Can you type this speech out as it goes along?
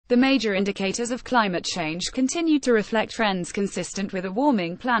The major indicators of climate change continued to reflect trends consistent with a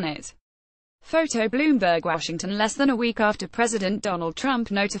warming planet. Photo Bloomberg, Washington. Less than a week after President Donald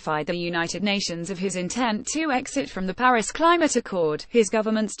Trump notified the United Nations of his intent to exit from the Paris Climate Accord, his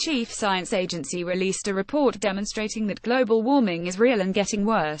government's chief science agency released a report demonstrating that global warming is real and getting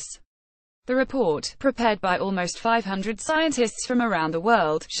worse. The report, prepared by almost 500 scientists from around the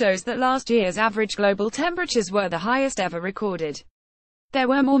world, shows that last year's average global temperatures were the highest ever recorded. There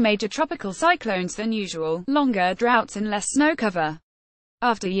were more major tropical cyclones than usual, longer droughts and less snow cover.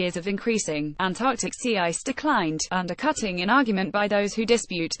 After years of increasing, Antarctic sea ice declined, undercutting an argument by those who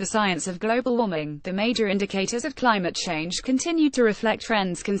dispute the science of global warming. The major indicators of climate change continued to reflect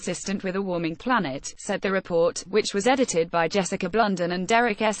trends consistent with a warming planet, said the report, which was edited by Jessica Blunden and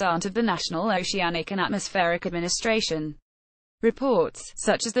Derek S. Arndt of the National Oceanic and Atmospheric Administration. Reports,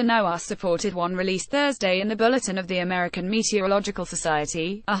 such as the NOAA-supported one released Thursday in the Bulletin of the American Meteorological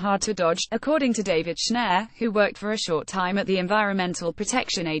Society, are hard to dodge, according to David Schneier, who worked for a short time at the Environmental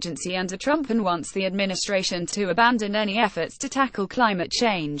Protection Agency under Trump and wants the administration to abandon any efforts to tackle climate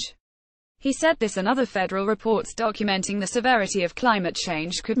change. He said this and other federal reports documenting the severity of climate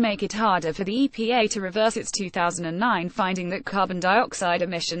change could make it harder for the EPA to reverse its 2009 finding that carbon dioxide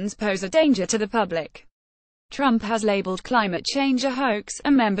emissions pose a danger to the public. Trump has labeled climate change a hoax,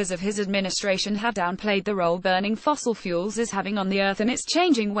 and members of his administration have downplayed the role burning fossil fuels is having on the Earth and its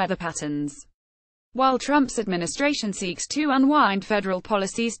changing weather patterns. While Trump's administration seeks to unwind federal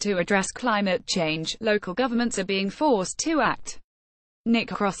policies to address climate change, local governments are being forced to act. Nick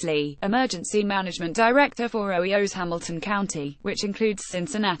Crossley, Emergency Management Director for OEO's Hamilton County, which includes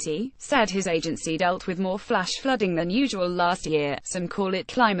Cincinnati, said his agency dealt with more flash flooding than usual last year. Some call it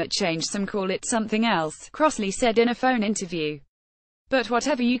climate change, some call it something else, Crossley said in a phone interview. But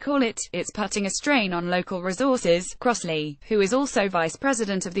whatever you call it, it's putting a strain on local resources. Crossley, who is also vice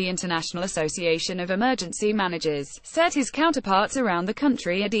president of the International Association of Emergency Managers, said his counterparts around the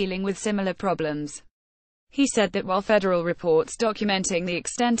country are dealing with similar problems. He said that while federal reports documenting the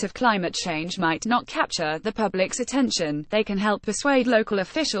extent of climate change might not capture the public's attention, they can help persuade local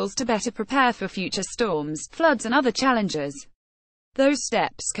officials to better prepare for future storms, floods and other challenges. Those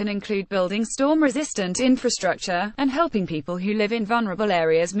steps can include building storm-resistant infrastructure, and helping people who live in vulnerable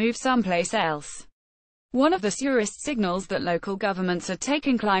areas move someplace else. One of the surest signals that local governments are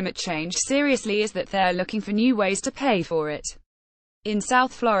taking climate change seriously is that they're looking for new ways to pay for it. In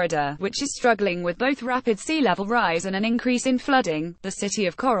South Florida, which is struggling with both rapid sea level rise and an increase in flooding, the city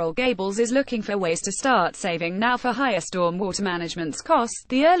of Coral Gables is looking for ways to start saving now for higher stormwater management costs.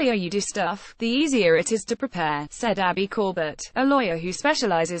 The earlier you do stuff, the easier it is to prepare, said Abby Corbett, a lawyer who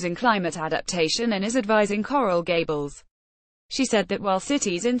specializes in climate adaptation and is advising Coral Gables. She said that while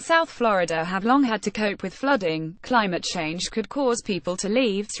cities in South Florida have long had to cope with flooding, climate change could cause people to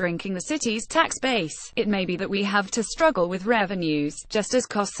leave, shrinking the city's tax base. It may be that we have to struggle with revenues, just as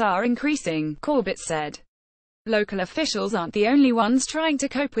costs are increasing, Corbett said. Local officials aren't the only ones trying to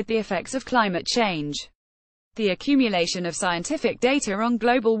cope with the effects of climate change. The accumulation of scientific data on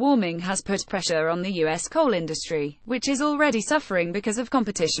global warming has put pressure on the U.S. coal industry, which is already suffering because of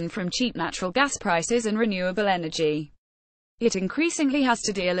competition from cheap natural gas prices and renewable energy. It increasingly has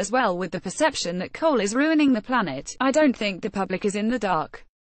to deal as well with the perception that coal is ruining the planet. I don't think the public is in the dark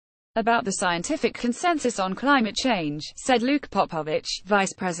about the scientific consensus on climate change, said Luke Popovich,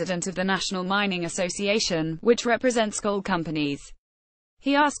 vice president of the National Mining Association, which represents coal companies.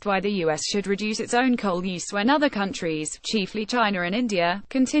 He asked why the U.S. should reduce its own coal use when other countries, chiefly China and India,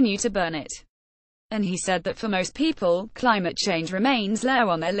 continue to burn it. And he said that for most people, climate change remains low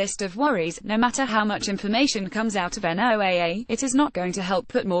on their list of worries. No matter how much information comes out of NOAA, it is not going to help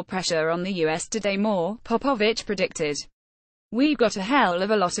put more pressure on the U.S. today more, Popovich predicted. We've got a hell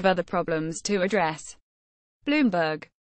of a lot of other problems to address. Bloomberg.